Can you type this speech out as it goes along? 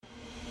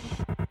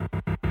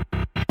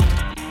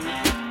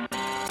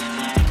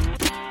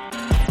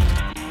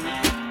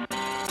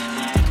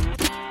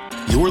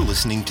You're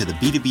listening to the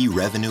B2B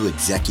Revenue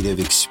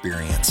Executive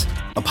Experience,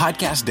 a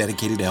podcast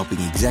dedicated to helping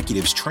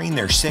executives train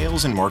their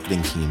sales and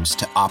marketing teams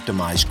to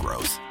optimize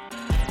growth.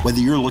 Whether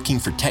you're looking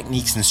for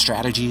techniques and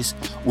strategies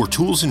or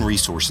tools and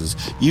resources,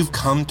 you've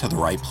come to the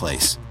right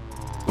place.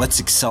 Let's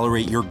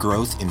accelerate your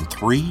growth in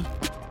 3,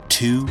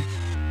 2,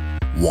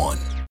 1.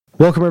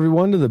 Welcome,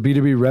 everyone, to the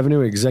B2B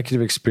Revenue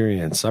Executive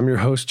Experience. I'm your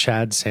host,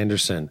 Chad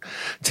Sanderson.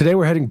 Today,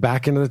 we're heading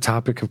back into the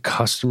topic of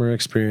customer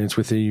experience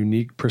with a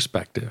unique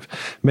perspective.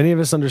 Many of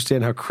us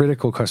understand how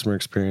critical customer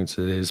experience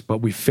is, but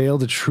we fail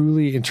to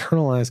truly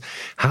internalize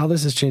how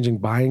this is changing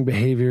buying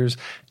behaviors,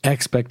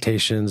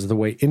 expectations, the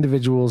way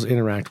individuals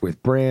interact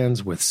with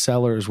brands, with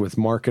sellers, with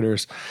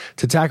marketers.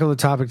 To tackle the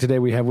topic today,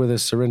 we have with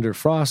us Sarindar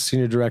Frost,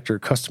 Senior Director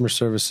of Customer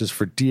Services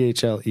for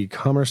DHL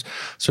e-commerce.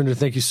 Sarindar,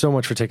 thank you so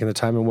much for taking the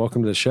time and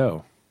welcome to the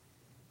show.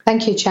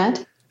 Thank you,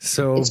 Chad.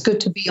 It's good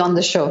to be on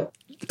the show.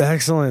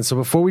 Excellent. So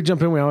before we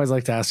jump in, we always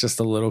like to ask just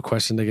a little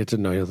question to get to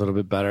know you a little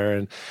bit better.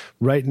 And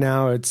right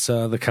now, it's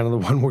the kind of the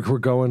one we're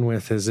going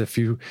with is if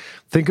you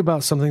think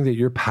about something that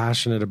you're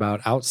passionate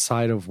about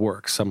outside of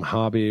work, some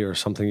hobby or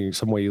something,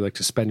 some way you like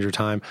to spend your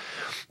time,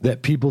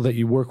 that people that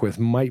you work with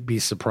might be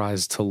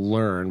surprised to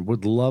learn.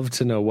 Would love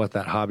to know what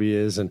that hobby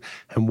is and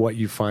what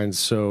you find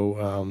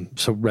so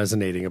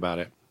resonating about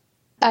it.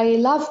 I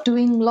love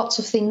doing lots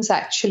of things,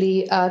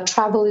 actually.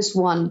 Travel is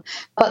one.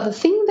 But the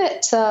thing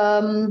that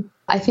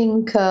I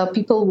think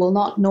people will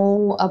not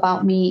know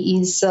about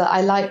me is I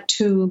like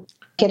to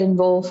get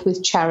involved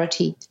with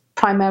charity,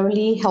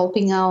 primarily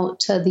helping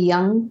out the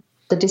young,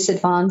 the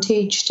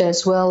disadvantaged,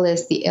 as well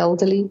as the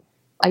elderly.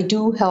 I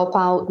do help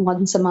out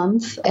once a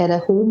month at a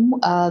home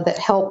that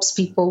helps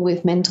people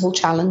with mental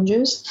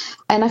challenges.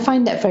 And I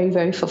find that very,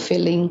 very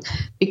fulfilling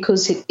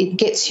because it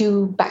gets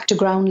you back to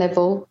ground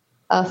level.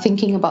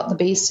 Thinking about the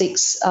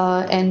basics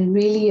and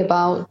really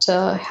about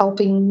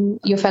helping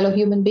your fellow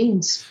human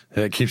beings.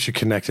 It keeps you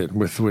connected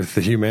with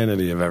the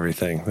humanity of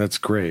everything. That's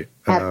great.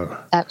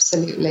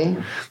 Absolutely.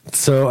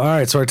 So, all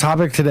right. So our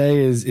topic today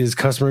is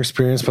customer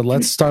experience, but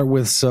let's start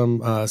with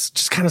some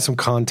just kind of some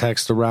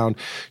context around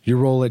your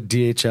role at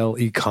DHL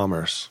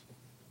e-commerce.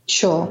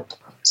 Sure.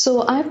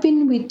 So I've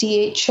been with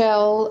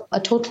DHL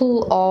a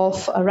total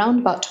of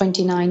around about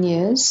 29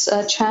 years,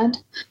 Chad,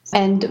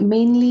 and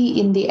mainly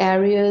in the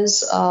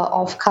areas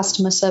of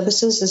customer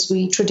services, as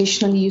we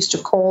traditionally used to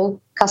call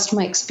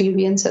customer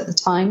experience at the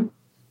time.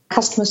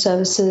 Customer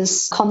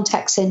services,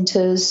 contact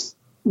centers,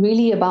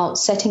 really about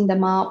setting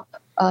them up,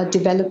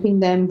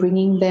 developing them,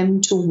 bringing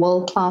them to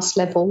world-class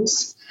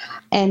levels.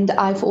 And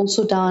I've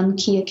also done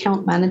key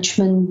account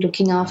management,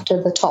 looking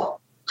after the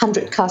top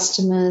 100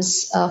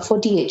 customers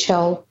for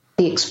DHL.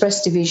 The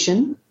Express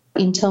division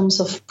in terms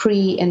of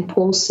pre and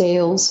post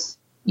sales,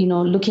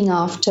 looking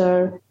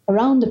after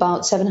around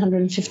about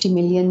 750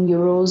 million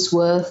euros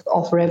worth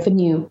of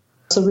revenue.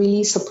 So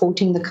really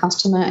supporting the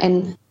customer.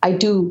 And I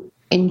do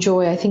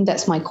enjoy, I think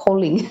that's my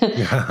calling,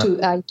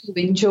 I do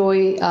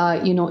enjoy,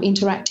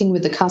 interacting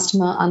with the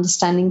customer,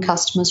 understanding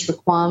customers'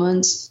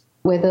 requirements,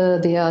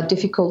 whether they are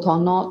difficult or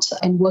not,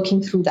 and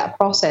working through that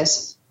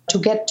process to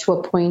get to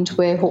a point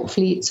where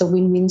hopefully it's a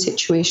win-win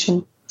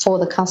situation for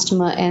the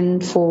customer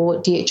and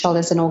for DHL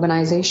as an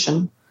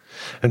organization.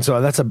 And so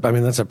that's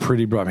a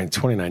pretty broad,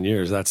 29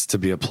 years, that's to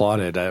be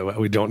applauded.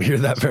 We don't hear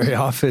that very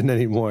often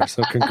anymore.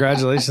 So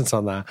congratulations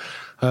on that.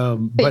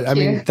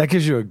 That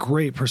gives you a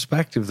great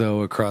perspective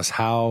though, across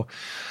how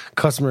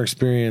customer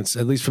experience,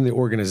 at least from the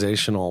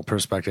organizational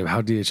perspective,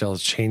 how DHL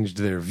has changed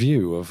their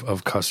view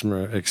of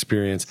customer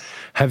experience.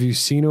 Have you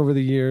seen over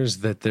the years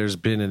that there's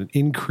been an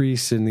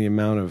increase in the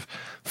amount of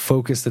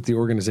focus that the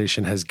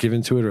organization has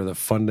given to it or the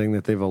funding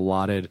that they've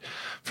allotted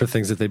for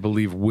things that they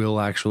believe will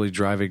actually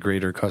drive a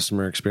greater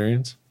customer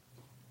experience?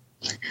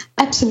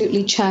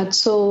 Absolutely, Chad.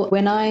 So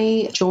when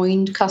I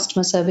joined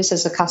customer service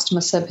as a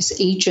customer service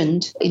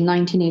agent in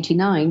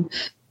 1989,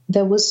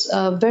 there was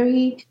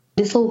very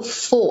little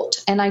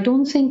thought, and I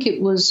don't think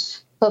it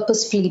was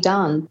purposefully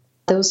done.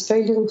 There was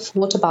very little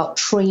thought about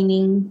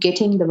training,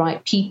 getting the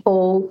right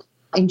people,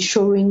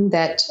 ensuring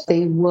that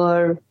they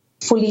were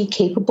fully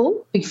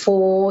capable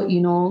before,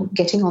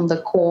 getting on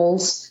the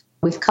calls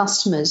with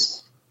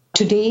customers.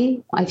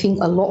 Today, I think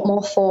a lot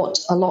more thought,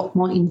 a lot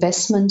more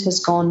investment has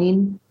gone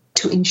in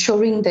to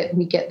ensuring that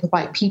we get the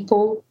right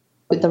people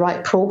with the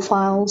right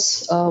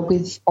profiles,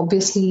 with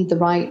obviously the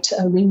right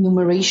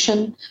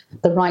remuneration,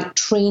 the right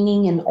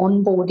training and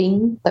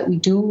onboarding that we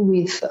do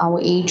with our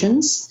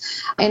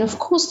agents. And of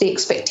course, the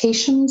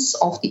expectations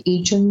of the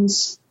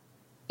agents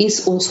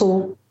is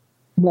also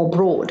more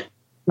broad,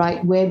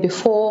 right? Where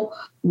before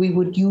we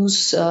would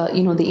use,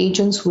 the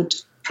agents would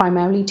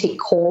primarily take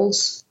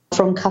calls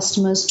from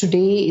customers.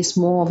 Today is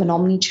more of an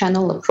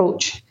omni-channel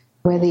approach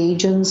where the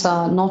agents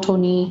are not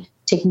only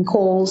taking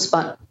calls,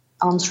 but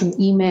answering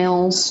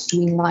emails,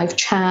 doing live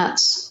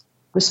chats,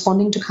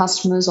 responding to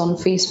customers on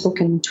Facebook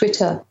and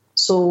Twitter.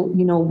 So,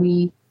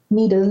 we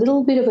need a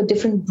little bit of a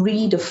different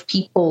breed of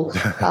people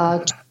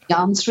to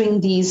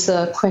answering these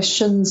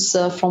questions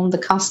from the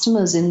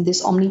customers in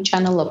this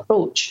omni-channel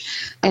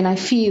approach. And I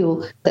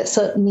feel that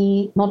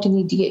certainly not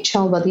only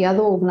DHL, but the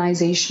other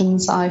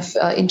organizations I've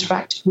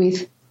interacted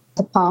with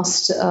the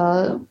past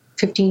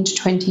 15 to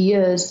 20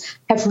 years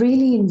have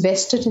really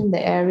invested in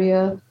the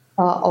area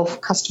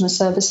of customer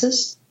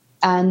services.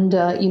 And,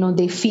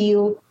 they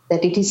feel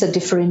that it is a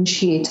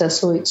differentiator.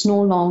 So it's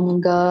no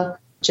longer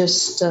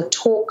just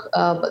talk,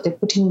 but they're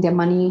putting their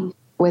money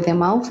where their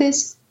mouth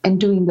is and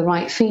doing the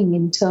right thing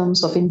in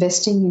terms of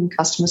investing in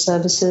customer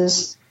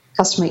services,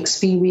 customer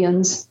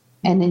experience,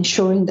 and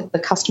ensuring that the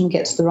customer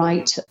gets the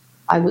right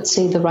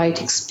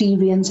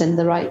experience and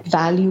the right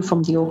value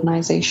from the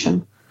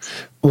organization.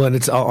 Well, and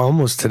it's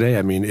almost today.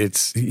 I mean,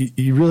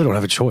 you really don't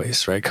have a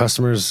choice, right?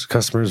 Customers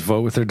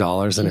vote with their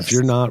dollars. And if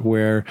you're not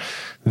where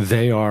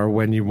they are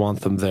when you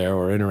want them there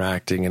or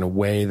interacting in a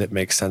way that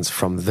makes sense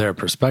from their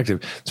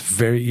perspective, it's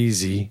very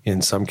easy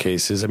in some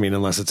cases. I mean,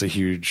 unless it's a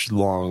huge,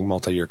 long,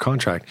 multi-year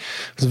contract,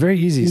 it's very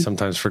easy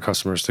sometimes for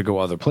customers to go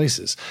other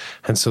places.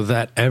 And so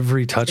that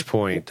every touch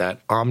point, that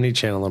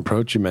omni-channel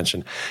approach you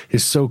mentioned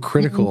is so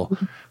critical.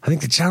 I think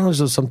the challenge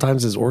though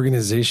sometimes is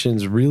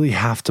organizations really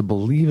have to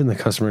believe in the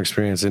customer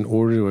experience in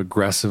order to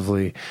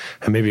aggressively,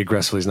 and maybe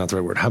aggressively is not the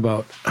right word. How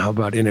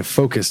about in a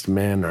focused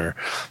manner,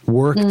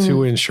 work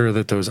to ensure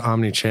that those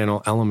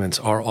omni-channel elements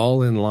are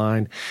all in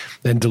line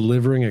and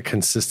delivering a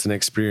consistent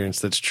experience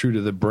that's true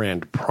to the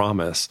brand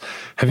promise.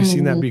 Have you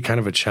seen that be kind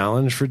of a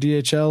challenge for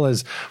DHL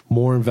as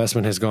more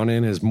investment has gone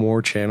in, as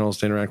more channels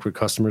to interact with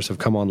customers have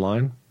come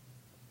online?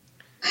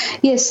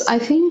 Yes, I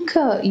think,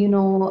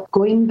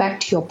 going back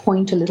to your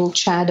point a little,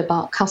 Chad,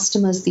 about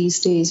customers these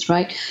days,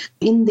 right?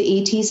 In the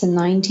 80s and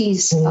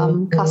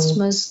 90s,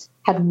 customers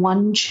had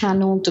one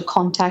channel to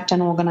contact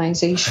an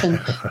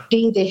organization.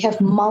 Today, they have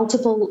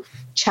multiple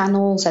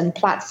channels and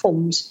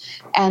platforms,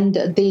 and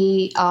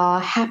they are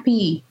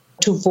happy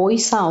to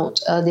voice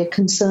out their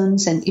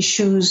concerns and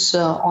issues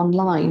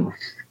online.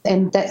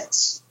 And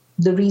that's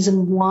the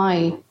reason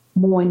why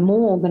more and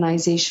more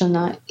organizations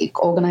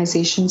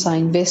are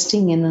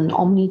investing in an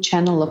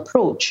omni-channel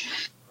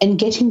approach and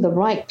getting the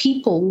right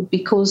people,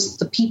 because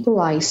the people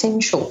are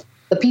essential.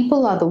 The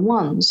people are the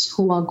ones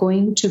who are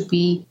going to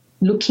be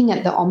looking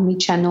at the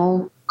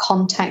omni-channel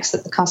contacts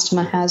that the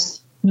customer has,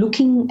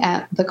 looking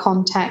at the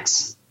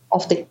contacts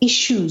of the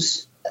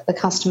issues that the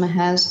customer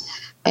has.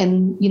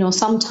 And,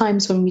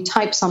 sometimes when we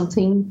type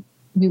something,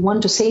 we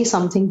want to say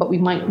something, but we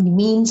might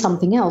mean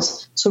something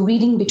else. So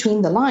reading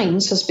between the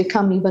lines has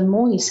become even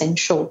more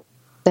essential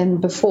than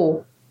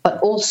before.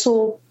 But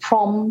also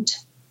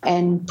prompt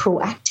and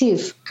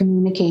proactive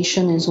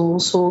communication is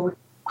also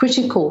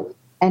critical.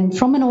 And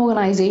from an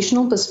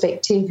organizational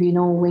perspective,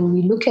 when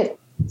we look at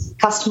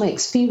customer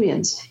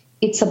experience,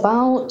 it's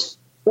about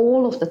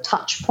all of the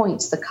touch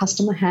points the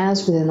customer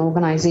has with an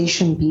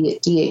organization, be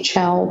it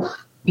DHL,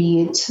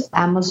 be it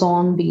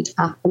Amazon, be it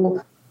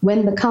Apple.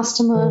 When the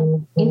customer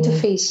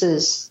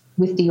interfaces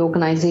with the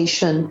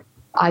organization,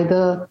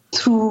 either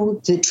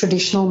through the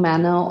traditional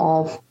manner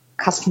of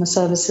customer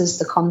services,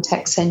 the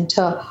contact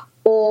center,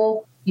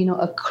 or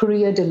a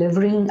courier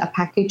delivering a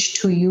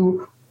package to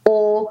you,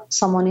 or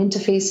someone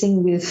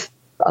interfacing with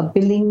a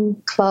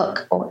billing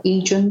clerk or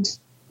agent,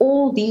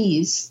 all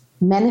these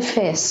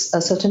manifest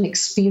a certain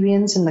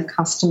experience in the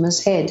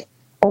customer's head.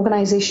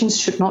 Organizations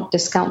should not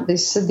discount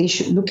this. They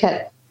should look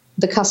at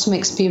the customer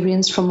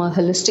experience from a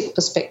holistic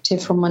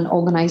perspective, from an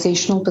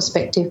organizational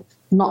perspective,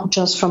 not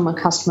just from a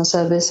customer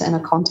service and a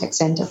contact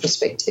center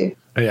perspective.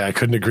 Yeah, I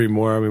couldn't agree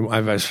more. I mean,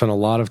 I've spent a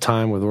lot of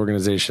time with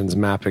organizations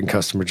mapping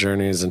customer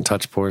journeys and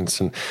touch points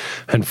and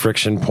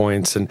friction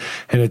points. And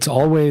it's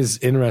always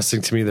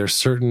interesting to me. There's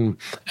certain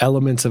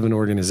elements of an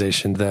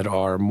organization that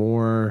are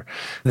more,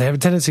 they have a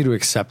tendency to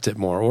accept it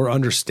more or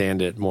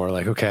understand it more.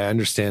 Like, okay, I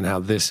understand how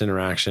this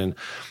interaction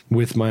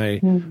with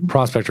my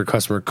prospect or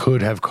customer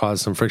could have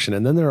caused some friction.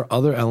 And then there are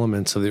other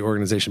elements of the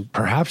organization,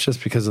 perhaps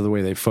just because of the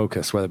way they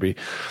focus, whether it be,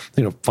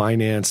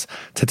 finance,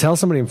 to tell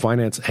somebody in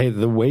finance, hey,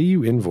 the way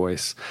you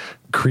invoice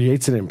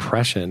creates an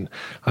impression.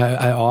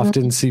 I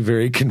often see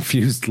very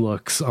confused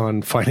looks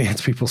on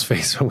finance people's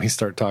face when we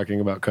start talking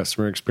about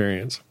customer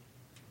experience.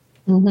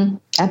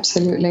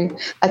 Absolutely.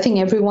 I think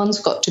everyone's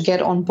got to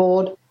get on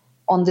board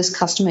on this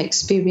customer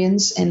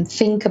experience and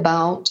think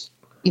about,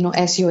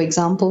 as your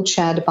example,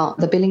 Chad, about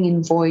the billing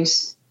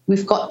invoice.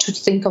 We've got to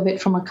think of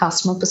it from a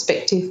customer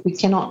perspective. We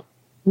can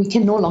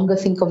no longer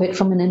think of it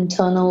from an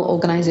internal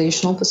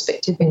organizational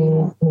perspective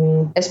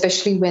anymore,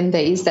 especially when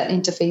there is that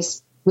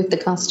interface with the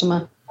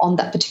customer on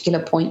that particular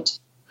point.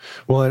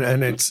 Well,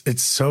 and it's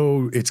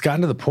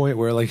gotten to the point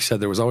where, like you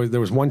said, there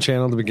was one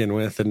channel to begin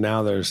with, and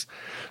now there's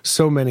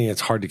so many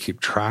it's hard to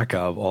keep track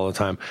of all the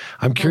time.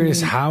 I'm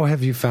curious, what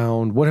have you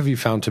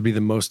found to be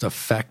the most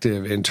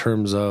effective in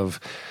terms of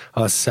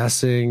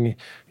assessing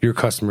your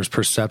customer's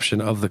perception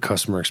of the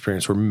customer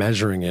experience or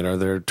measuring it? Are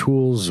there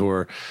tools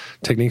or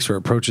techniques or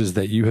approaches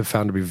that you have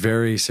found to be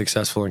very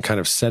successful in kind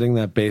of setting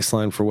that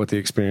baseline for what the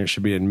experience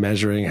should be and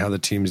measuring how the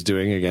team's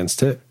doing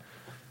against it?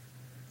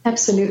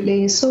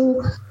 Absolutely.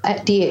 So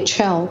at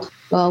DHL,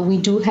 we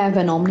do have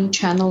an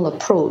omni-channel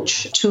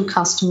approach to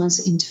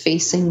customers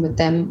interfacing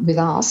with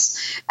us,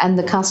 and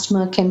the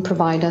customer can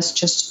provide us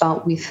just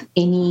about with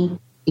any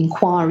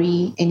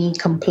inquiry, any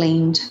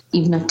complaint,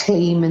 even a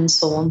claim, and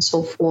so on and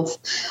so forth.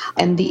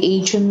 And the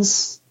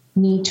agents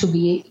need to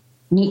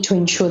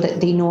ensure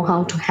that they know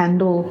how to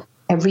handle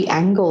every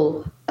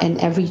angle and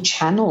every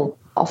channel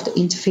of the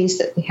interface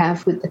that they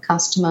have with the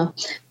customer.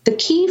 The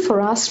key for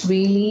us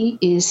really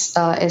is,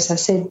 as I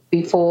said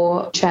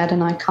before, Chad,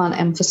 and I can't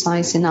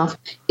emphasize enough,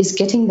 is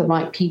getting the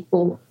right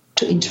people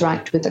to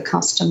interact with the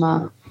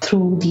customer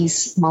through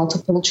these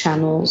multiple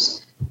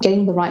channels,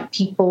 getting the right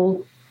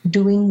people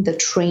doing the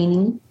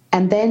training,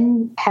 and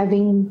then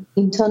having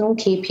internal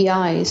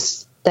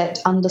KPIs that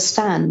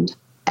understand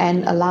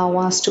and allow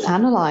us to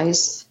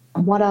analyze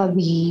what are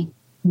the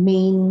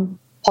main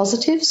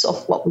positives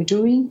of what we're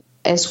doing,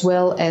 as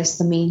well as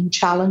the main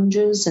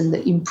challenges and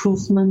the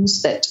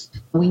improvements that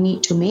we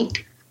need to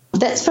make.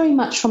 That's very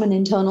much from an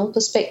internal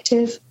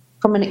perspective.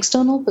 From an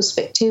external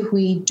perspective,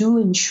 we do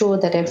ensure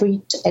that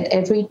at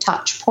every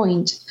touch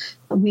point,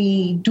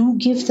 we do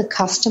give the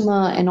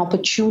customer an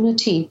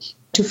opportunity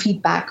to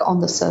feedback on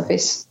the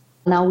service.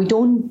 Now, we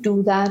don't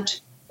do that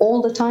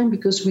all the time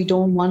because we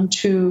don't want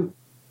to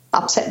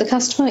upset the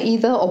customer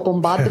either or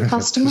bombard the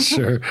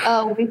customer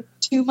with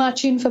too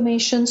much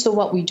information. So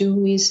what we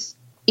do is,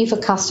 if a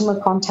customer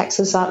contacts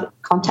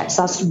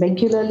us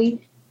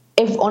regularly,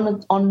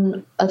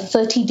 on a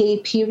 30-day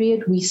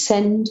period, we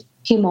send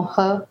him or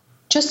her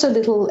just a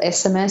little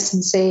SMS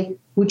and say,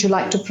 would you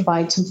like to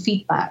provide some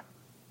feedback?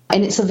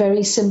 And it's a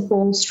very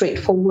simple,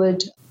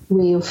 straightforward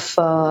way of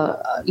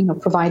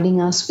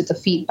providing us with the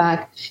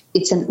feedback.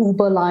 It's an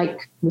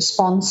Uber-like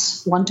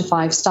response, 1 to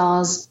 5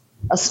 stars,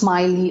 a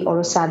smiley or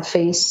a sad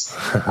face,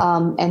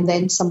 and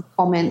then some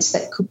comments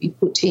that could be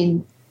put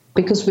in,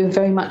 because we're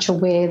very much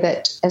aware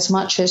that as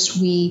much as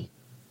we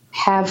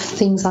have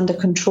things under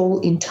control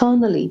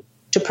internally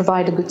to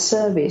provide a good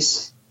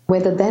service,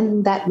 whether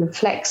then that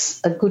reflects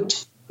a good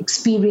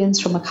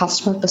experience from a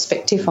customer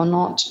perspective or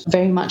not,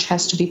 very much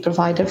has to be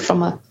provided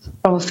from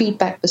a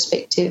feedback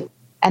perspective.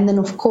 And then,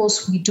 of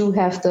course, we do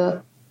have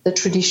the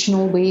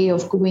traditional way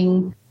of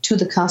going to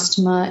the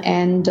customer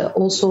and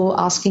also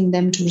asking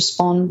them to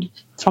respond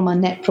from a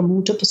net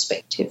promoter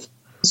perspective.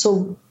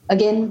 So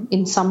again,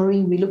 in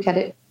summary, we look at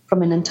it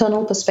from an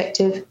internal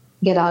perspective,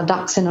 get our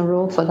ducks in a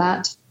row for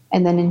that,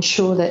 and then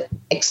ensure that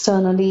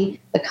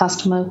externally the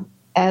customer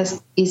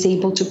is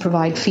able to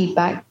provide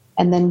feedback,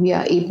 and then we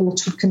are able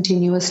to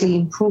continuously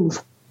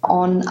improve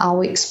on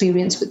our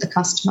experience with the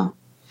customer.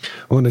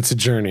 Well, and it's a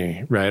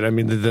journey, right? I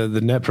mean,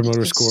 the net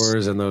promoter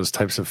scores and those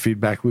types of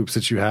feedback loops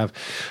that you have,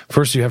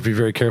 first you have to be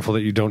very careful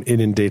that you don't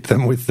inundate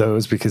them with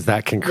those, because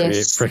that can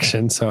create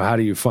friction. So how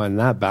do you find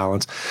that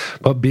balance?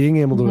 But being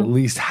able to at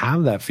least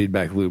have that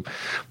feedback loop,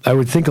 I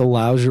would think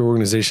allows your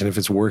organization, if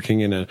it's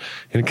working in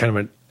kind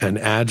of an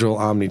agile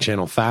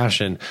omni-channel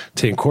fashion,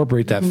 to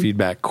incorporate that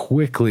feedback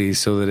quickly,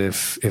 so that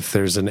if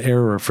there's an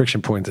error or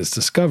friction point that's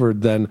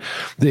discovered, then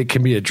it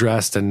can be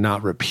addressed and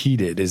not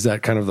repeated. Is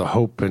that kind of the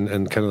hope and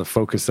kind of the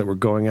focus that we're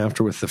going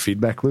after with the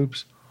feedback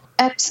loops?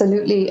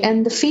 Absolutely.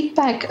 And the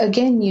feedback,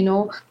 again,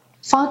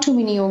 far too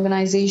many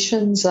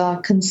organizations are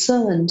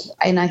concerned,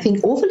 and I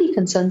think overly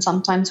concerned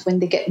sometimes, when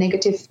they get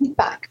negative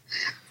feedback.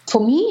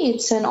 For me,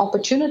 it's an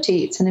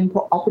opportunity. It's an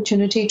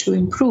opportunity to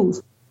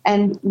improve.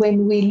 And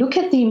when we look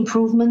at the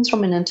improvements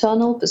from an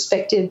internal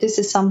perspective, this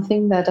is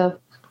something that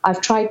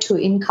I've tried to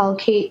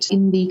inculcate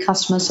in the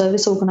customer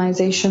service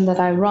organization that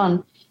I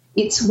run.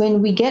 It's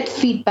when we get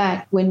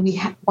feedback, when we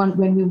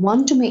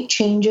want to make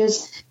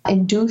changes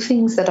and do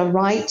things that are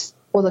right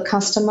for the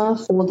customer,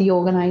 for the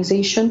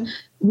organization,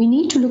 we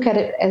need to look at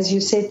it, as you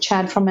said,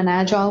 Chad, from an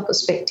agile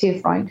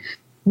perspective, right?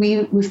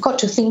 We've got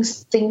to think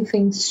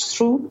things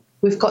through.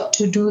 We've got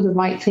to do the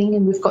right thing,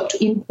 and we've got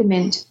to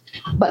implement.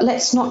 But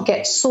let's not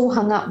get so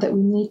hung up that we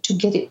need to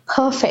get it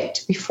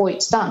perfect before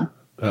it's done.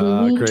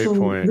 We need to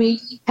really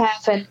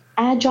have an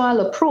agile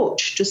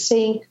approach to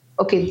saying,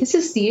 okay, this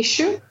is the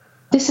issue.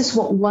 This is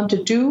what we want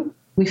to do.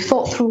 We've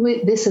thought through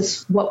it. This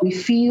is what we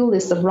feel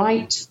is the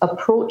right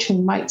approach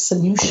and right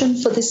solution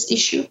for this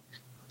issue.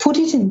 Put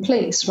it in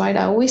place, right?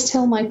 I always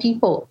tell my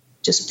people,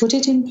 just put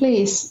it in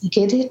place,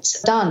 get it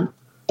done,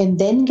 and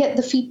then get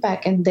the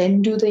feedback, and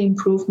then do the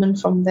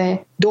improvement from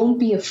there. Don't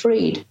be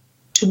afraid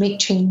to make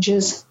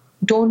changes.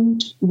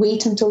 Don't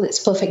wait until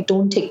it's perfect.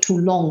 Don't take too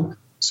long.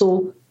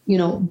 So,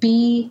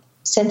 be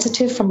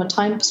sensitive from a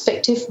time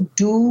perspective.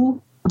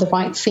 Do the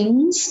right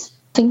things.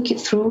 Think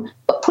it through,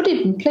 but put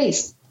it in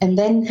place, and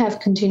then have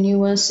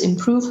continuous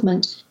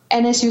improvement.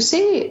 And as you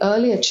say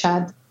earlier,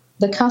 Chad,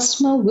 the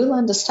customer will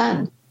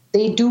understand.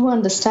 They do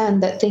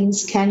understand that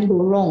things can go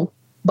wrong,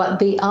 but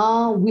they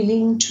are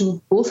willing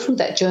to go through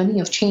that journey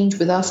of change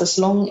with us, as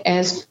long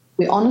as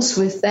we're honest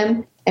with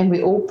them and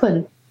we're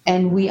open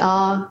and we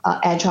are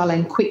agile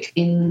and quick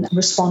in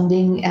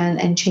responding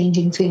and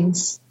changing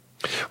things.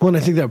 Well, and I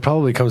think that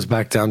probably comes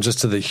back down just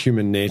to the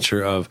human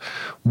nature of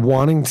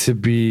wanting to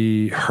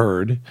be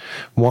heard,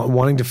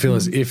 wanting to feel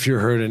as if you're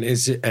heard and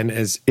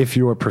as if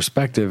your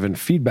perspective and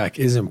feedback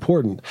is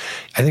important.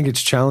 I think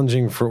it's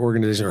challenging for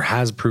organizations, or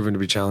has proven to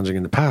be challenging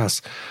in the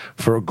past,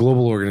 for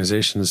global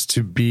organizations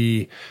to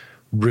be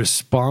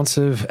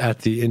responsive at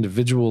the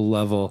individual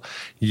level,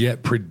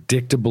 yet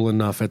predictable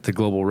enough at the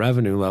global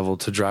revenue level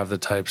to drive the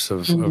types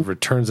of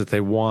returns that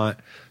they want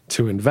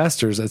to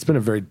investors. It's been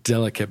a very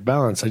delicate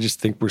balance. I just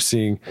think we're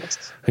seeing,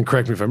 and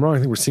correct me if I'm wrong, I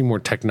think we're seeing more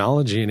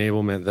technology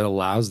enablement that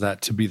allows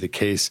that to be the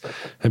case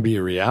and be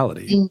a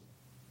reality.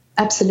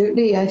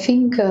 Absolutely. I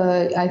think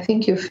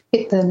you've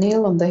hit the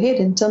nail on the head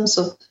in terms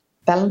of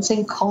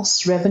balancing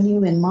costs,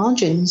 revenue, and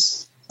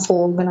margins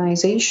for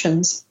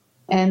organizations,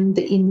 and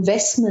the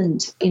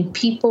investment in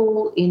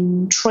people,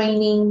 in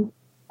training,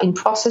 in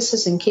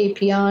processes and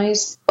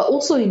KPIs, but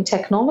also in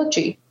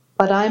technology.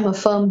 But I'm a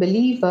firm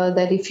believer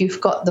that if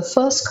you've got the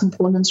first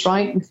components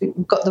right, if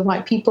you've got the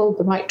right people,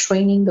 the right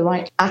training, the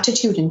right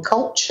attitude and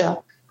culture,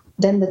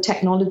 then the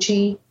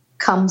technology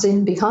comes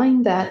in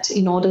behind that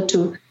in order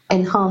to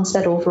enhance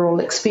that overall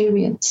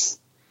experience.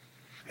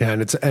 Yeah,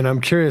 and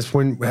I'm curious,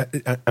 when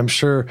I'm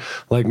sure,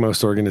 like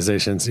most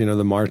organizations, the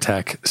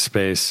MarTech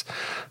space,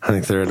 I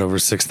think they're at over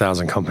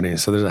 6,000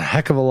 companies. So there's a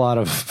heck of a lot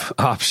of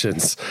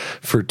options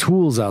for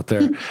tools out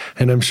there.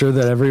 And I'm sure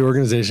that every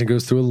organization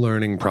goes through a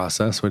learning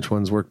process, which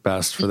ones work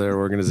best for their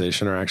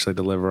organization or actually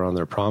deliver on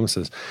their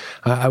promises.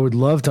 I would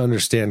love to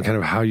understand kind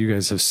of how you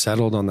guys have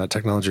settled on that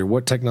technology, or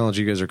what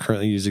technology you guys are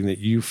currently using that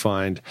you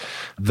find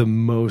the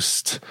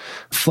most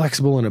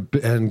flexible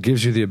and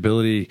gives you the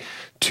ability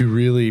to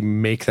really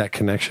make that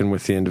connection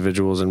with the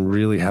individuals and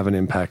really have an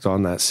impact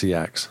on that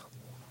CX?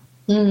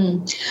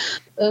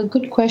 A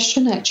good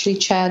question, actually,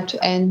 Chad,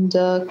 and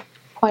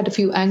quite a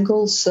few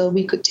angles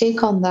we could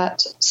take on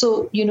that.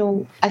 So,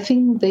 I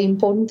think the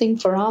important thing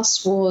for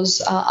us was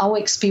our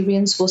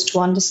experience was to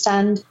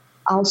understand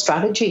our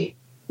strategy.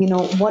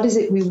 What is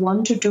it we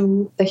want to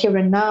do the here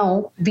and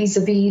now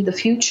vis-a-vis the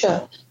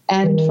future?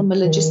 And from a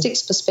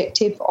logistics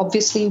perspective,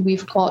 obviously,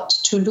 we've got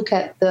to look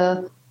at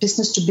the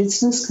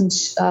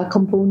business-to-business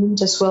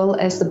component as well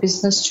as the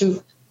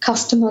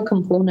business-to-customer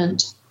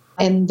component.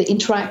 And the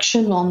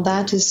interaction on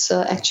that is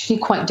actually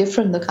quite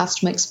different. The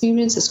customer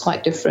experience is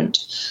quite different.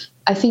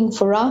 I think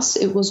for us,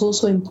 it was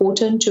also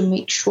important to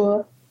make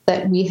sure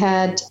that we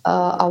had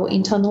our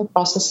internal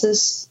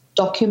processes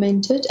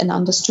documented and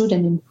understood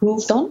and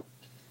improved on.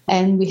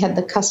 And we had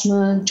the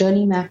customer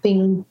journey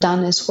mapping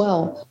done as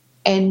well.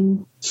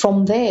 And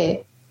from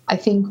there, I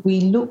think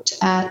we looked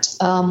at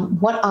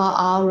what are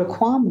our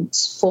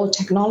requirements for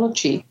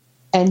technology,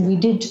 and we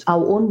did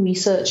our own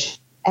research.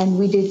 And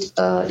we did,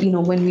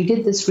 when we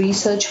did this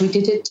research, we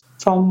did it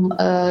from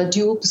a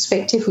dual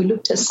perspective. We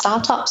looked at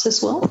startups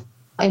as well,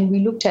 and we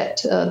looked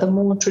at the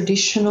more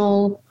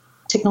traditional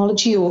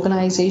technology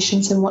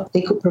organizations and what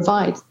they could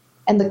provide.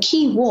 And the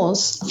key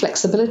was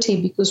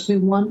flexibility, because we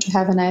want to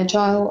have an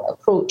agile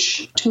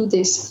approach to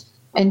this.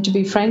 And to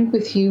be frank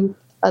with you,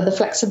 the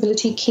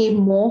flexibility came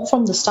more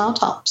from the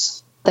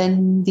startups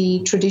than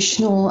the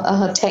traditional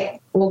tech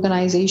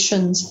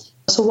organizations.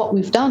 So what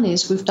we've done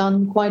is we've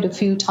done quite a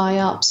few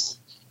tie-ups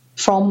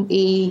from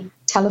a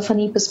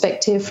telephony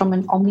perspective, from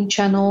an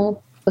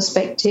omni-channel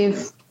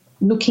perspective,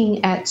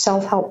 looking at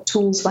self-help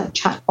tools like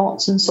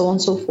chatbots and so on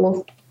and so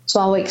forth. So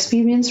our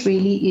experience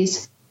really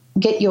is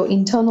get your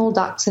internal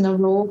ducks in a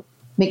row,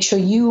 make sure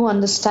you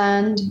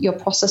understand your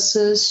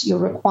processes, your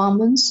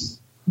requirements,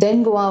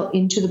 then go out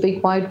into the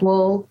big wide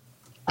world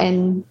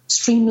and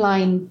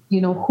streamline,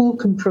 who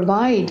can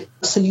provide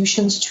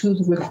solutions to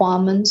the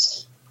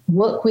requirements,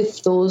 work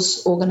with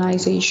those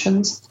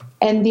organizations.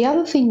 And the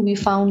other thing we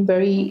found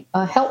very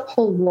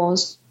helpful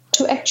was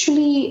to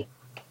actually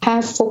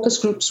have focus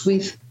groups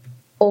with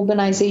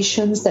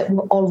organizations that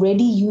were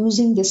already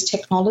using this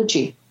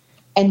technology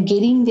and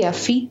getting their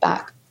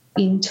feedback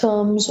in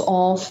terms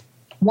of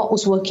what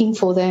was working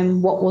for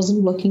them, what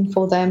wasn't working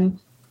for them,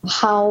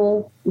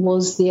 how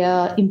was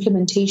their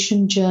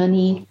implementation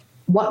journey,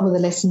 what were the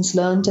lessons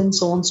learned, and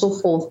so on and so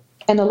forth.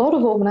 And a lot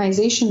of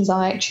organizations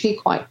are actually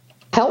quite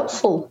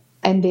helpful,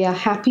 and they are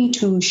happy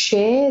to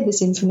share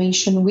this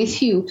information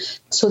with you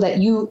so that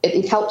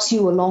it helps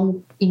you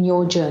along in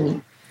your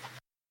journey.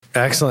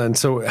 Excellent.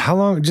 So how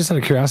long, just out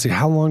of curiosity,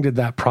 how long did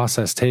that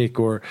process take?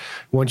 Or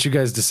once you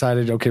guys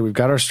decided, okay, we've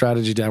got our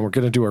strategy down, we're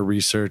going to do our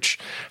research,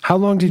 how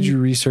long did you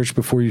research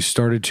before you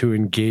started to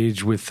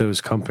engage with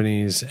those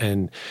companies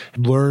and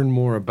learn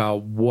more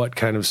about what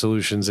kind of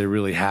solutions they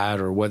really had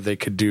or what they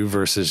could do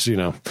versus,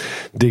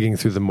 digging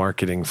through the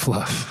marketing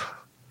fluff?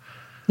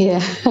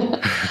 Yeah.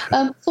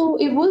 So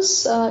it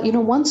was,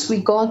 once we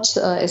got,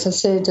 as I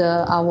said,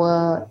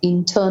 our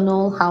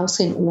internal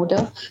house in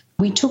order,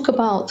 we took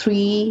about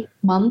 3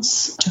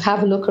 months to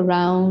have a look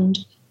around,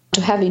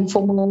 to have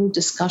informal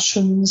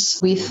discussions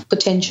with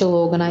potential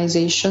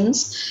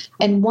organizations.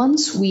 And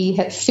once we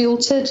had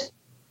filtered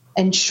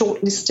and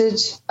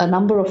shortlisted a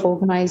number of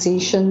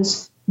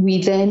organizations,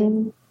 we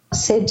then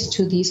said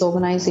to these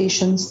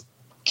organizations,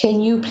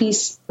 can you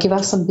please give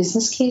us some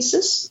business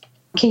cases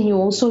Can you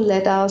also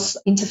let us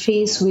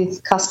interface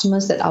with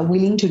customers that are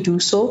willing to do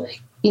so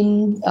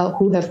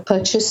who have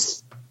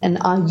purchased and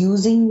are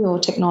using your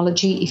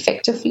technology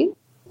effectively?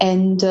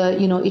 And,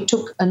 it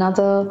took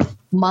another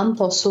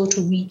month or so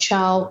to reach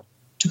out,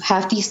 to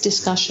have these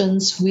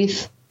discussions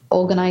with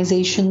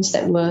organizations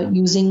that were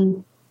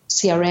using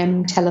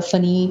CRM,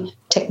 telephony,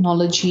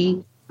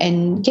 technology,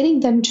 and getting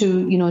them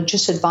to,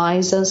 just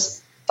advise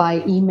us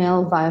by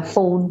email, via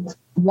phone,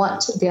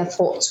 what their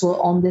thoughts were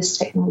on this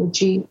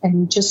technology,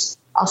 and just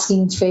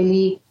asking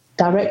fairly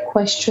direct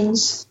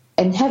questions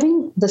and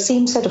having the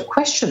same set of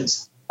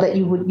questions that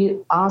you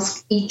would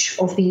ask each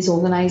of these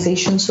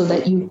organizations so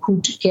that you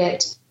could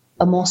get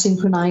a more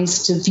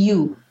synchronized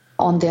view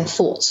on their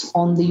thoughts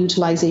on the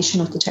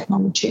utilization of the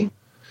technology.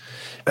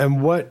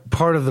 And what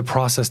part of the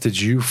process did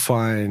you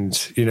find,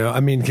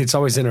 it's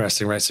always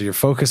interesting, right? So you're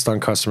focused on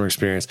customer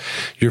experience.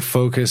 You're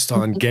focused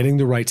on getting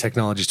the right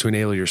technologies to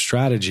enable your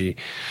strategy.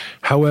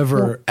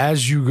 However,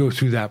 as you go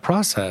through that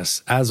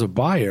process as a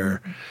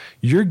buyer,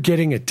 you're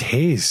getting a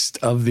taste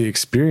of the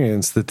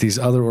experience that these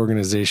other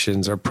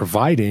organizations are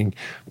providing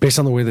based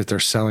on the way that they're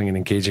selling and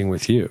engaging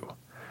with you.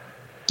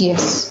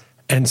 Yes.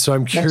 And so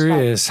I'm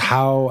curious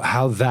how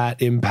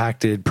that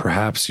impacted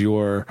perhaps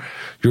your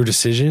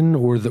decision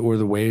or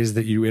the ways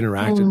that you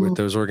interacted with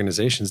those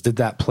organizations. Did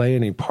that play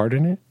any part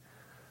in it?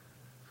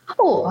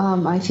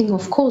 I think,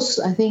 of course,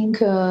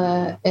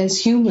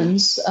 as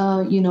humans,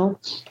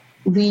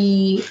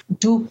 we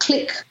do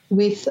click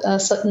with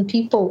certain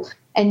people.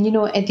 And,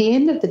 at the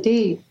end of the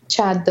day,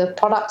 Chad, the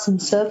products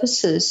and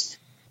services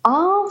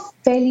are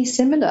fairly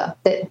similar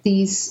that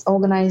these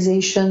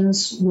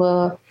organizations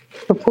were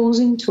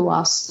proposing to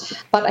us.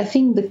 But I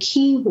think the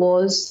key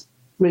was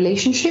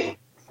relationship,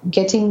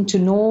 getting to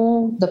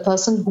know the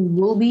person who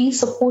will be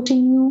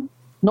supporting you,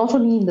 not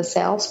only in the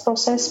sales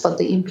process, but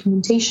the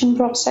implementation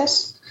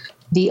process,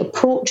 the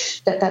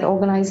approach that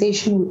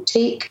organization would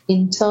take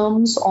in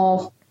terms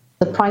of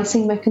the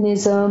pricing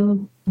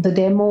mechanism, the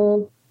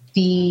demo,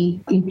 the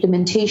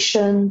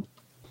implementation,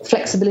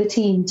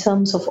 flexibility in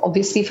terms of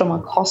obviously from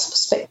a cost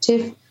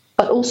perspective,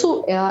 but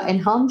also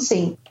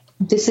enhancing.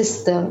 This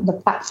is the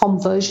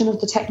platform version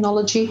of the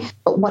technology,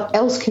 but what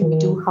else can we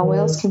do? How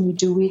else can we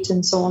do it?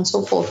 And so on and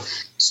so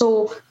forth.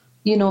 So,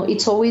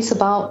 it's always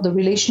about the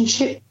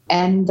relationship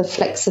and the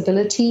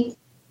flexibility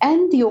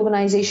and the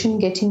organization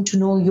getting to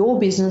know your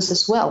business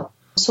as well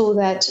so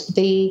that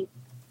they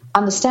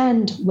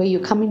understand where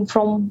you're coming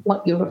from,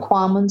 what your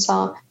requirements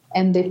are,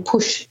 and they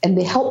push and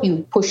they help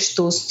you push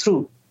those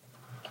through.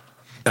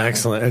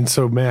 Excellent. And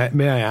so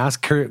may I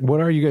ask, what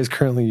are you guys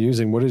currently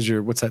using?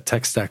 What's that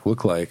tech stack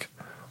look like?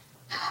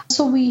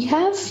 So we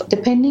have,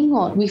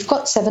 we've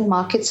got 7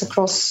 markets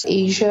across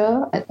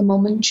Asia at the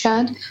moment,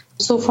 Chad.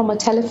 So from a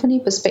telephony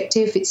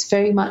perspective, it's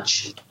very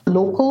much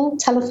local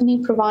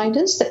telephony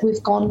providers that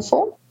we've gone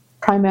for,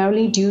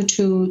 primarily due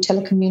to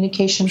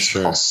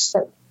telecommunications costs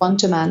that we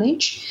want to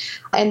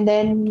manage. And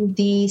then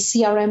the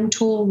CRM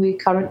tool we're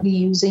currently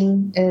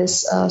using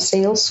is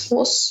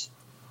Salesforce,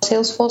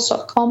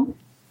 salesforce.com.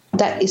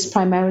 That is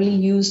primarily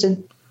used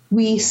in.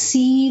 We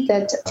see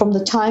that from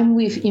the time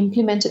we've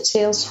implemented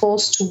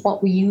Salesforce to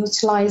what we're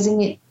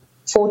utilizing it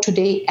for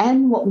today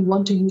and what we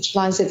want to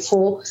utilize it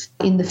for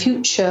in the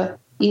future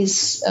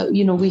is,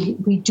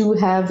 we do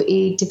have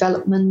a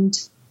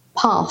development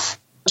path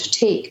to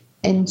take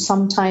and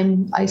some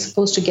time, I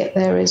suppose, to get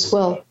there as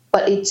well.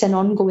 But it's an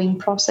ongoing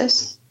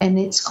process and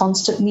it's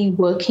constantly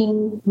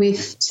working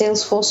with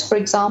Salesforce, for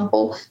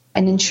example,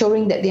 and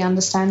ensuring that they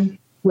understand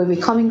where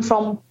we're coming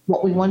from,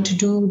 what we want to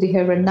do the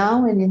here and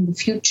now and in the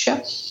future,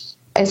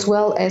 as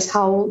well as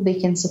how they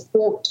can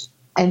support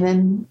and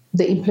then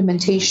the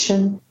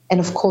implementation. And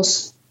of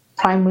course,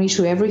 primary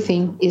to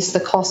everything is the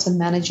cost and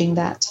managing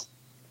that.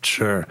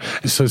 Sure.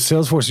 So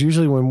Salesforce,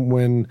 usually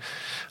when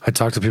I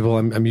talk to people,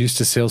 I'm used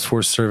to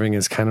Salesforce serving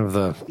as kind of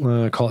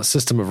the, call it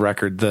system of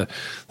record, the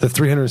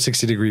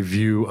 360-degree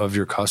view of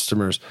your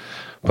customers.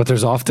 But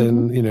there's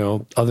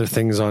often, other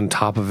things on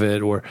top of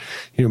it, or,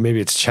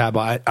 maybe it's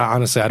chatbot.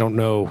 Honestly, I don't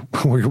know.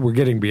 We're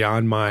getting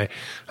beyond I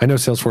know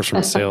Salesforce from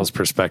a sales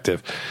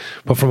perspective,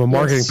 but from a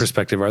marketing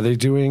perspective, are they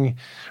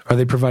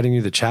providing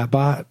you the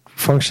chatbot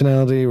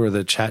functionality or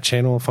the chat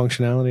channel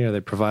functionality? Are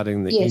they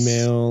providing the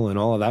email and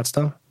all of that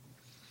stuff?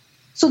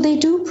 So they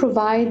do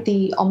provide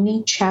the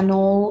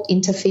omni-channel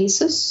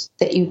interfaces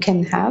that you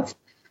can have.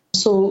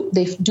 So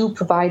they do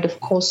provide, of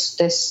course,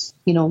 this,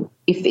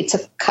 if it's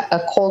a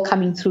call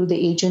coming through, the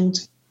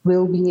agent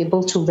will be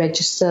able to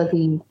register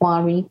the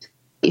inquiry.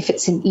 If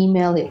it's an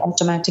email, it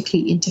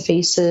automatically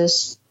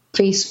interfaces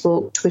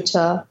Facebook,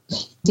 Twitter.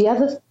 The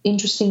other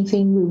interesting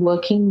thing we're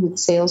working with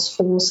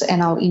Salesforce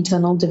and our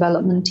internal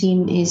development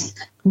team is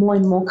more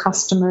and more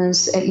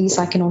customers, at least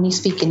I can only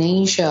speak in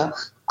Asia,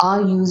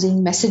 are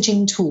using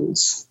messaging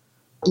tools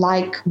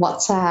like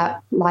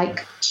WhatsApp,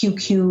 like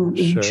QQ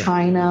in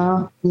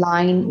China,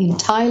 Line in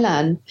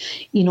Thailand,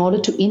 in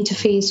order to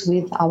interface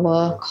with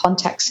our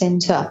contact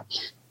center.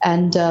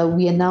 And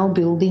we are now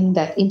building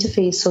that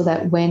interface so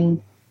that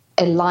when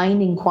a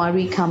line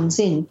inquiry comes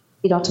in,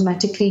 it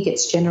automatically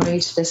gets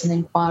generated as an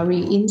inquiry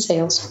in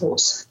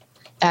Salesforce.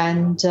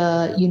 And,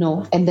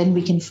 and then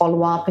we can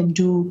follow up and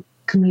do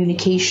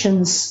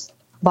communications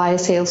via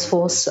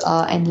Salesforce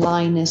and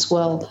line as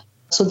well.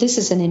 So this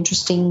is an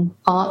interesting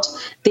part.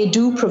 They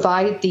do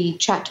provide the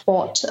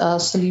chatbot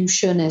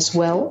solution as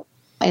well.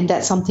 And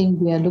that's something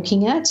we are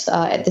looking at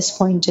this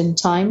point in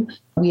time.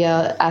 We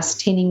are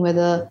ascertaining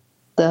whether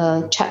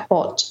the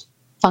chatbot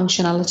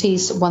functionality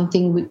is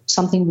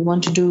something we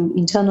want to do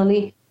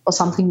internally or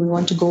something we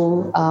want to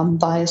go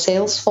via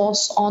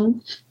Salesforce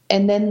on.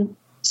 And then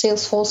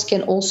Salesforce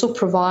can also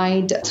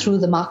provide through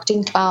the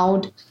Marketing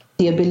Cloud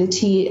the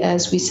ability,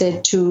 as we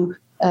said, to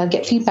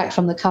get feedback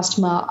from the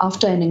customer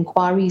after an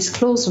inquiry is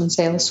closed on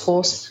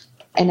Salesforce.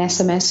 An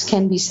SMS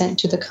can be sent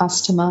to the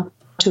customer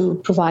to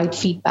provide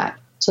feedback.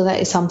 So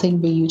that is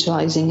something we're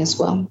utilizing as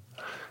well.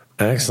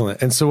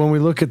 Excellent. And so when we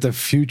look at the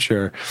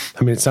future,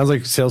 I mean, it sounds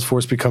like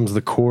Salesforce becomes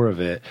the core of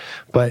it,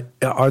 but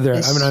are there,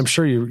 yes. I mean, I'm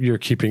sure you're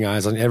keeping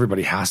eyes on,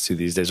 everybody has to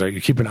these days, right?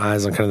 You're keeping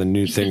eyes on kind of the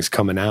new things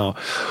coming out.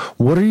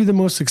 What are you the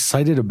most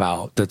excited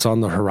about that's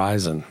on the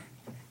horizon,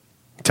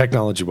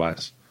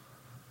 technology-wise?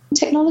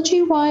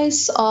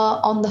 Technology-wise,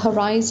 on the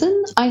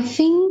horizon, I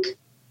think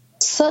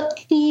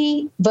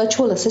certainly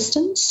virtual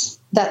assistants.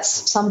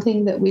 That's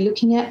something that we're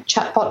looking at.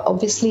 Chatbot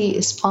obviously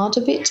is part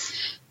of it.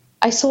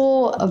 I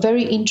saw a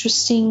very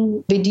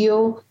interesting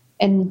video,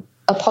 and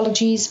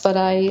apologies, but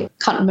I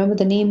can't remember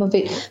the name of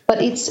it.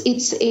 But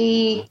it's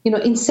a,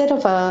 instead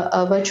of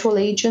a virtual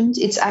agent,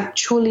 it's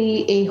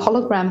actually a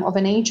hologram of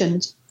an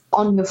agent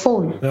on your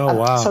phone. Oh,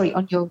 wow.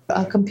 On your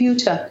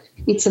computer.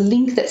 It's a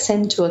link that's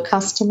sent to a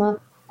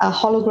customer. A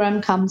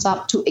hologram comes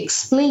up to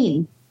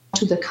explain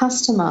to the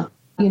customer,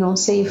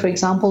 say, for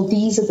example,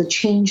 these are the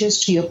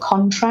changes to your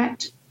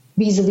contract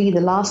vis-a-vis the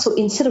last. So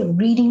instead of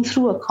reading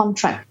through a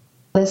contract,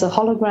 there's a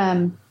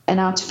hologram, an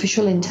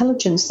artificial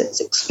intelligence that's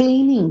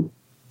explaining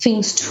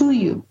things to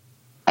you.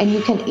 And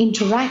you can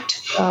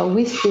interact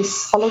with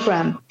this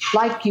hologram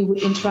like you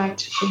would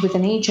interact with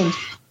an agent.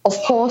 Of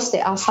course,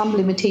 there are some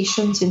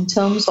limitations in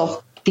terms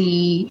of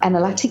the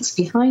analytics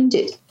behind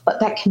it, but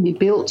that can be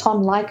built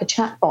on like a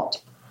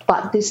chatbot.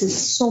 But this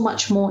is so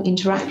much more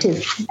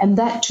interactive. And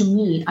that, to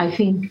me, I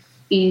think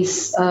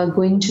is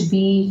going to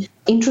be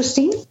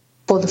interesting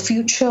for the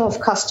future of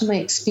customer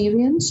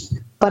experience.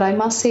 But I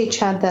must say,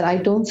 Chad, that I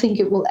don't think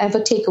it will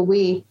ever take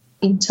away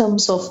in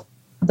terms of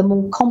the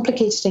more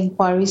complicated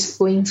inquiries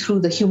going through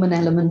the human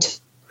element.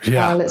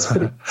 Yeah. Let's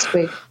put it this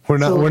way. We're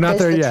not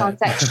there yet.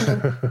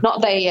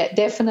 Not there yet.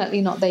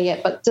 Definitely not there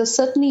yet. But there's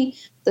certainly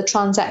the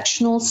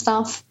transactional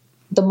stuff,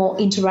 the more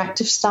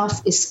interactive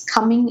stuff is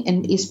coming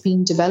and is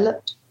being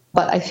developed.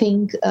 But I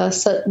think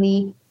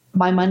certainly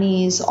my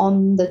money is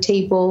on the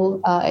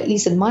table, at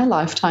least in my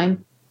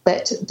lifetime,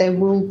 that there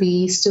will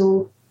be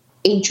still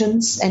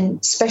agents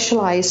and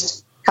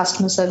specialized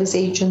customer service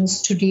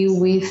agents to deal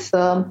with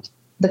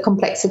the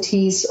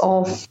complexities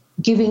of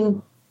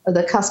giving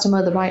the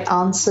customer the right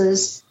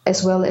answers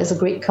as well as a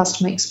great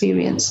customer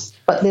experience.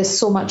 But there's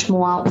so much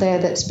more out there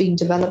that's being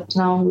developed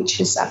now,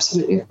 which is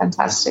absolutely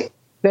fantastic.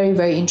 Very,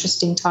 very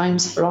interesting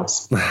times for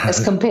us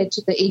as compared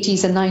to the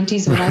 80s and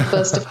 90s when I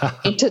first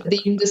entered the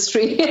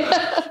industry.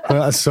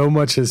 Well, so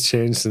much has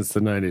changed since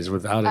the 90s,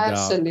 without a doubt.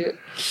 Absolutely.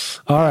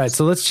 All right,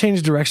 so let's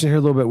change direction here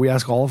a little bit. We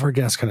ask all of our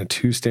guests kind of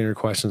two standard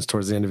questions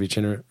towards the end of each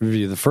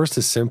interview. The first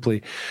is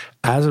simply,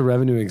 as a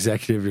revenue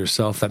executive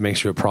yourself, that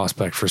makes you a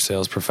prospect for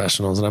sales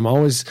professionals. And I'm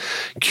always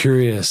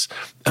curious,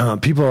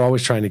 people are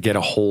always trying to get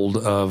a hold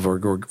of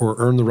or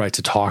earn the right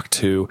to talk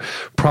to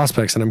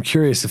prospects. And I'm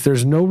curious, if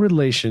there's no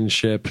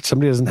relationship,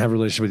 somebody doesn't have a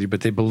relationship with you, but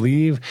they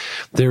believe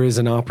there is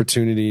an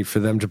opportunity for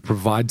them to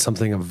provide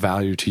something of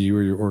value to you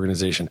or your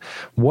organization,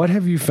 what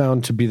have you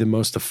found to be the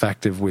most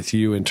effective with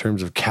you in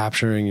terms of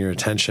capturing your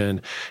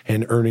attention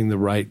and earning the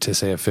right to,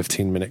 say, a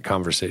 15-minute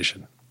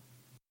conversation?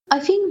 I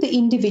think the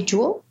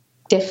individual,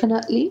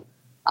 definitely.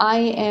 I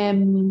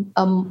am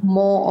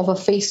more of a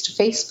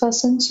face-to-face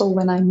person. So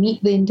when I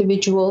meet the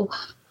individual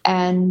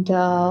and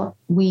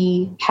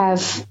we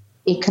have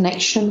a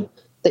connection,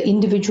 the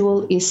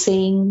individual is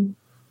saying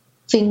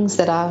things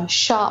that are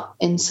sharp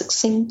and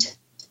succinct,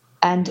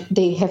 and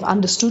they have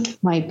understood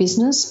my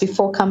business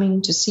before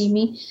coming to see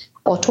me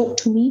or talk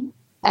to me,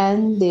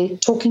 and they're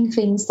talking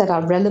things that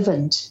are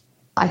relevant.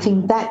 I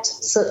think that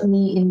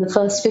certainly in the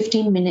first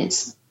 15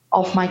 minutes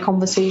of my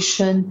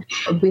conversation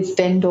with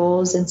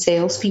vendors and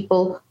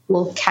salespeople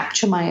will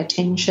capture my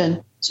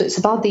attention. So it's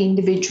about the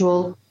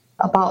individual,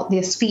 about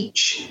their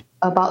speech,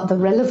 about the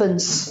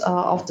relevance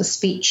of the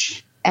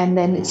speech, and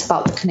then it's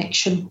about the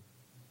connection.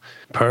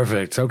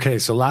 Perfect. Okay,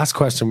 so last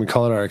question, we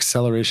call it our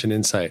acceleration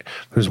insight.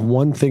 There's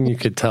one thing you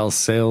could tell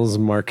sales,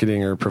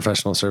 marketing, or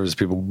professional service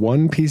people,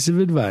 one piece of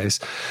advice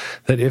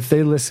that if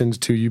they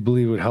listened to, you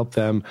believe would help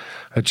them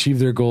achieve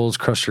their goals,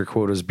 crush their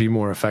quotas, be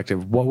more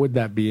effective. What would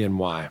that be and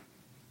why?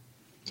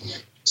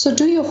 So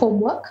do your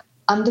homework,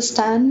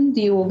 understand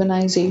the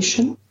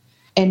organization,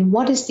 and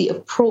what is the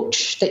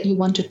approach that you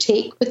want to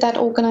take with that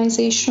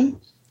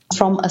organization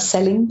from a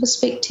selling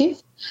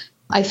perspective.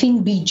 I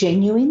think be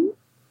genuine,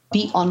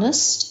 be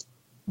honest,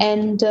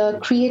 and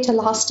create a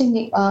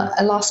lasting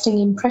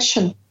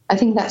impression. I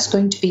think that's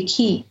going to be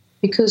key,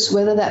 because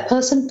whether that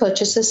person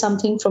purchases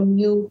something from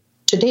you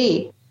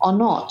today or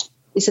not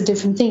is a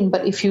different thing.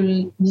 But if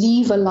you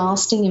leave a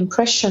lasting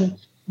impression,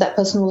 that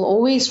person will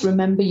always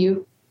remember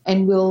you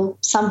and will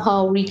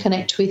somehow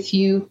reconnect with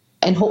you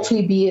and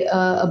hopefully be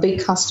a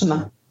big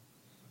customer.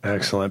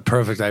 Excellent.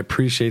 Perfect. I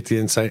appreciate the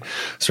insight.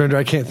 Sarindar,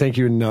 I can't thank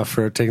you enough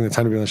for taking the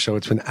time to be on the show.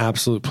 It's been an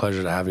absolute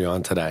pleasure to have you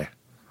on today.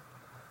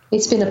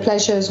 It's been a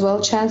pleasure as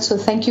well, Chad. So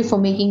thank you for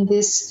making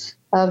this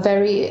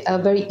very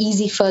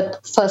easy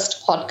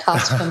first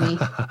podcast for me.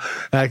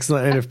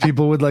 Excellent. And if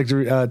people would like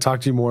to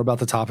talk to you more about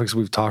the topics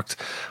we've talked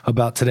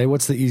about today,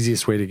 what's the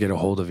easiest way to get a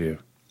hold of you?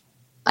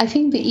 I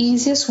think the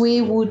easiest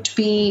way would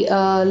be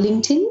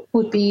LinkedIn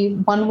would be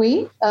one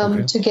way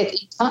to get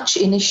in touch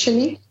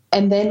initially,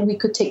 and then we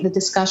could take the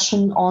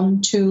discussion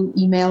on to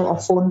email or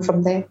phone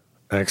from there.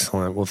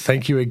 Excellent. Well,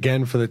 thank you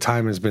again for the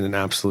time. It's been an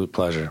absolute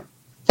pleasure.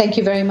 Thank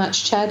you very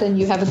much, Chad, and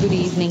you have a good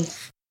evening.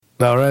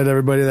 All right,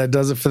 everybody, that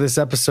does it for this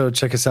episode.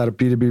 Check us out at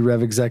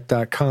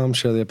b2brevexec.com.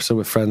 Share the episode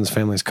with friends,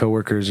 families,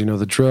 coworkers. You know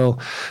the drill.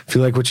 If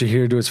you like what you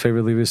hear, do us a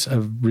favor, leave us a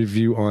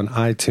review on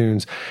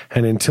iTunes.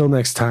 And until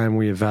next time,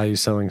 we at Value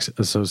Selling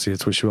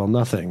Associates wish you all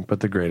nothing but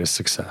the greatest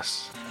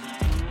success.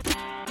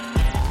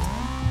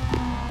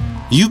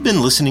 You've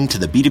been listening to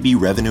the B2B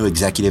Revenue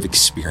Executive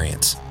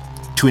Experience.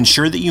 To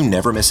ensure that you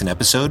never miss an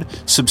episode,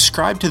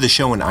 subscribe to the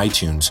show in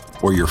iTunes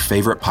or your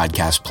favorite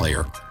podcast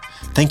player.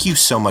 Thank you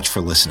so much for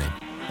listening.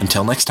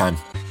 Until next time.